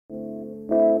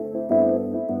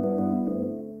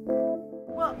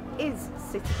is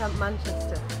CityCamp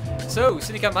Manchester? So,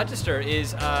 CityCamp Manchester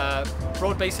is a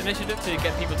broad-based initiative to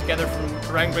get people together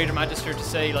from around Greater Manchester to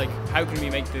say, like, how can we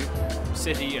make the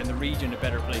city and the region a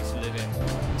better place to live in?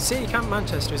 CityCamp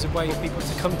Manchester is a way for people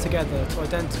to come together to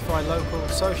identify local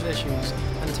social issues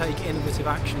and take innovative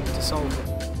action to solve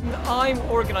them. I'm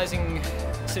organising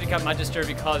CityCamp Manchester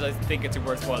because I think it's a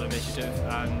worthwhile initiative,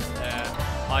 and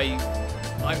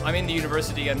I'm in the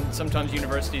university, and sometimes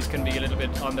universities can be a little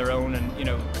bit on their own, and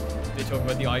they talk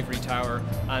about the ivory tower,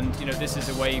 and this is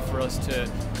a way for us to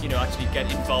actually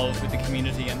get involved with the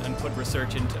community and put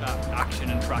research into action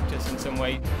and practice in some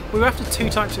way. We're after two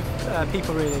types of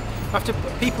people really. We're after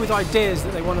people with ideas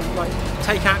that they want to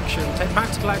take action, take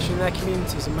practical action in their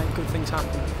communities and make good things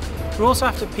happen. We're also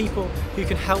after people who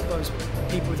can help those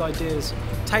people with ideas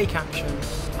take action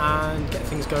and get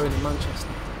things going in Manchester.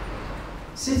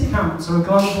 CityCamps are a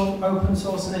global open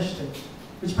source initiative,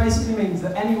 which basically means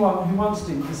that anyone who wants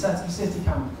to can set up a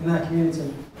CityCamp in their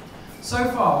community. So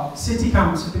far,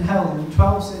 CityCamps have been held in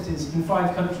 12 cities in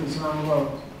 5 countries around the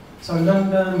world. So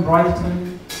London,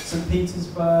 Brighton, St.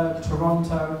 Petersburg,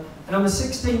 Toronto, and on the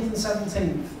 16th and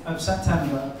 17th of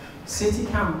September,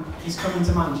 CityCamp is coming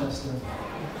to Manchester.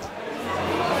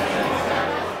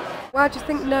 Why do you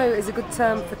think NO is a good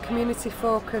term for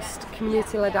community-focused,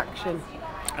 community-led action?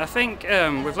 I think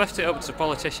we've left it up to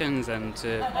politicians and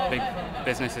to big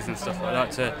businesses and stuff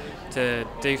like that to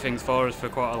do things for us for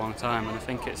quite a long time, and I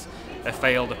think it's a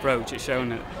failed approach. It's shown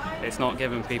that it's not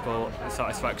giving people the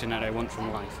satisfaction that they want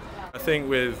from life. I think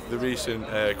with the recent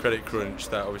credit crunch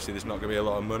that obviously there's not going to be a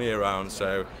lot of money around,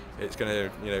 so it's going to,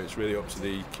 it's really up to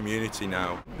the community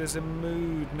now. There's a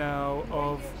mood now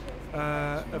of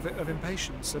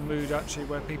impatience, a mood actually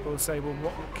where people say, well,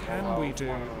 what can we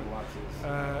do?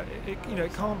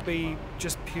 It can't be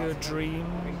just pure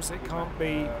dreams, it can't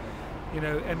be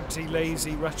empty,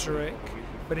 lazy rhetoric,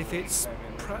 but if it's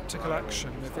practical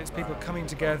action, if it's people coming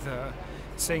together,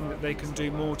 seeing that they can do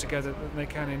more together than they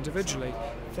can individually,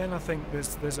 then I think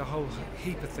there's a whole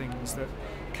heap of things that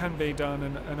can be done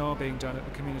and are being done at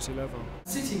the community level.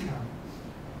 CityCamp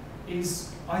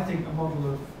is, I think, a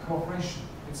model of cooperation.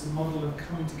 It's a model of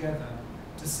coming together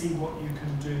to see what you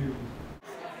can do.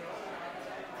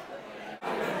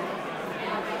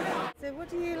 So what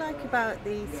do you like about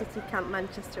the CityCamp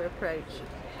Manchester approach?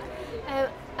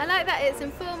 I like that it's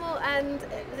informal and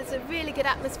there's a really good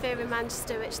atmosphere in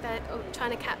Manchester which they're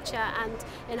trying to capture and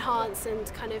enhance and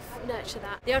kind of nurture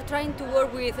that. They are trying to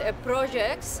work with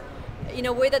projects in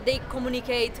a way that they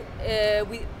communicate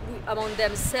among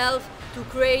themselves to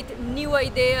create new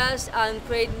ideas and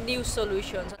create new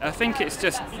solutions. I think it's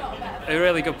just a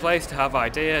really good place to have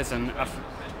ideas, and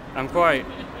I'm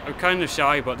kind of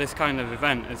shy, but this kind of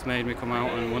event has made me come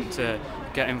out and want to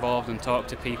get involved and talk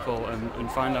to people and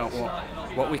find out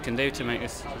what we can do to make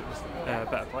this a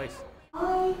better place.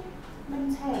 I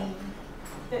maintain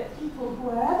that people,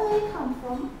 wherever they come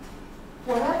from,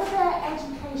 whatever their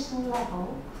educational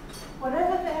level,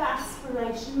 whatever their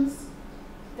aspirations,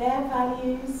 their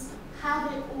values,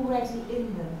 have it already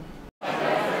in them.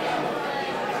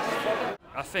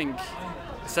 I think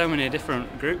so many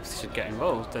different groups should get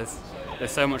involved. There's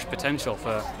so much potential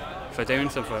for doing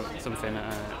something in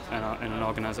an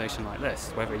organisation like this,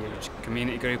 whether you're a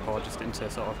community group or just into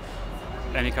sort of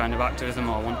any kind of activism,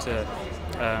 or want to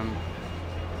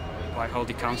hold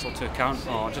your council to account,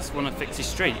 or just want to fix your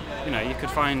street. You could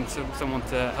find someone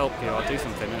to help you or do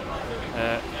something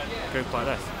at a group like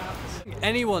this.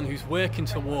 Anyone who's working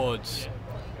towards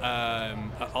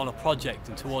on a project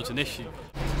and towards an issue.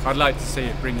 I'd like to see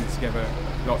it bringing together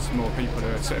lots more people who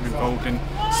are sort of involved in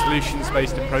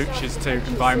solutions-based approaches to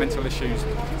environmental issues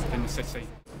in the city.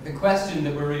 The question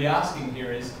that we're really asking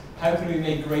here is, how can we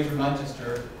make Greater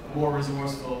Manchester more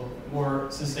resourceful, more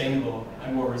sustainable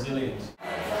and more resilient?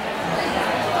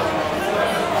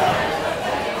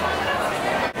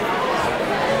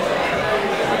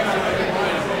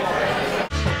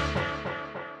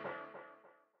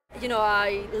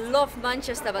 I love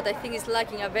Manchester, but I think it's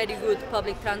lacking a very good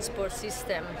public transport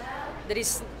system. There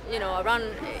is, around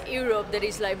Europe there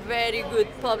is like very good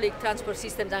public transport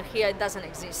systems, and here it doesn't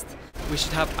exist. We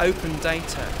should have open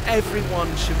data.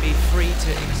 Everyone should be free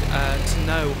to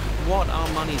know what our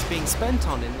money is being spent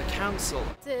on in the council.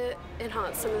 To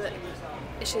enhance some of the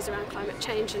issues around climate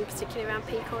change, and particularly around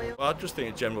peak oil. Well, I just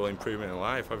think a general improvement in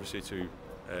life, obviously to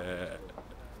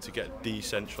get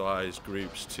decentralised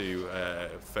groups to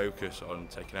focus on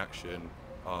taking action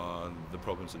on the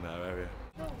problems in their area.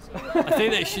 I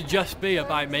think that it should just be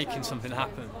about making something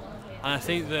happen, and I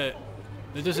think that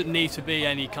there doesn't need to be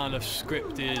any kind of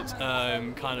scripted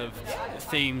kind of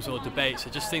themes or debates.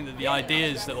 I just think that the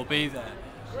ideas that will be there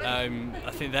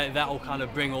I think that will kind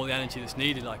of bring all the energy that's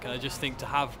needed. Like, and I just think to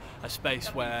have a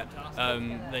space where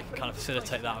they can kind of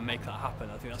facilitate that and make that happen,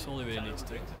 I think that's all they really need to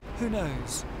do. Who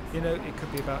knows? You know, it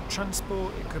could be about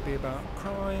transport, it could be about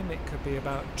crime, it could be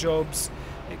about jobs,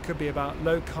 it could be about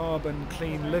low carbon,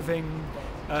 clean living,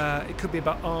 it could be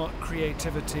about art,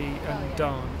 creativity and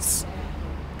dance.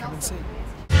 Come and see.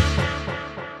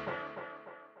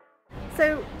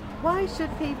 So why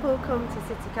should people come to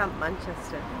CityCamp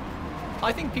Manchester?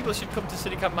 I think people should come to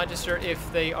CityCamp Manchester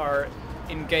if they are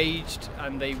engaged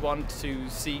and they want to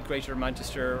see Greater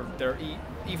Manchester,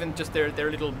 even just their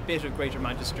little bit of Greater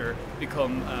Manchester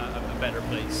become a better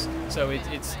place. So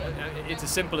it's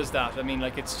as simple as that. I mean,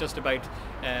 like, it's just about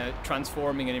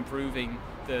transforming and improving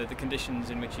the conditions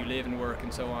in which you live and work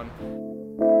and so on.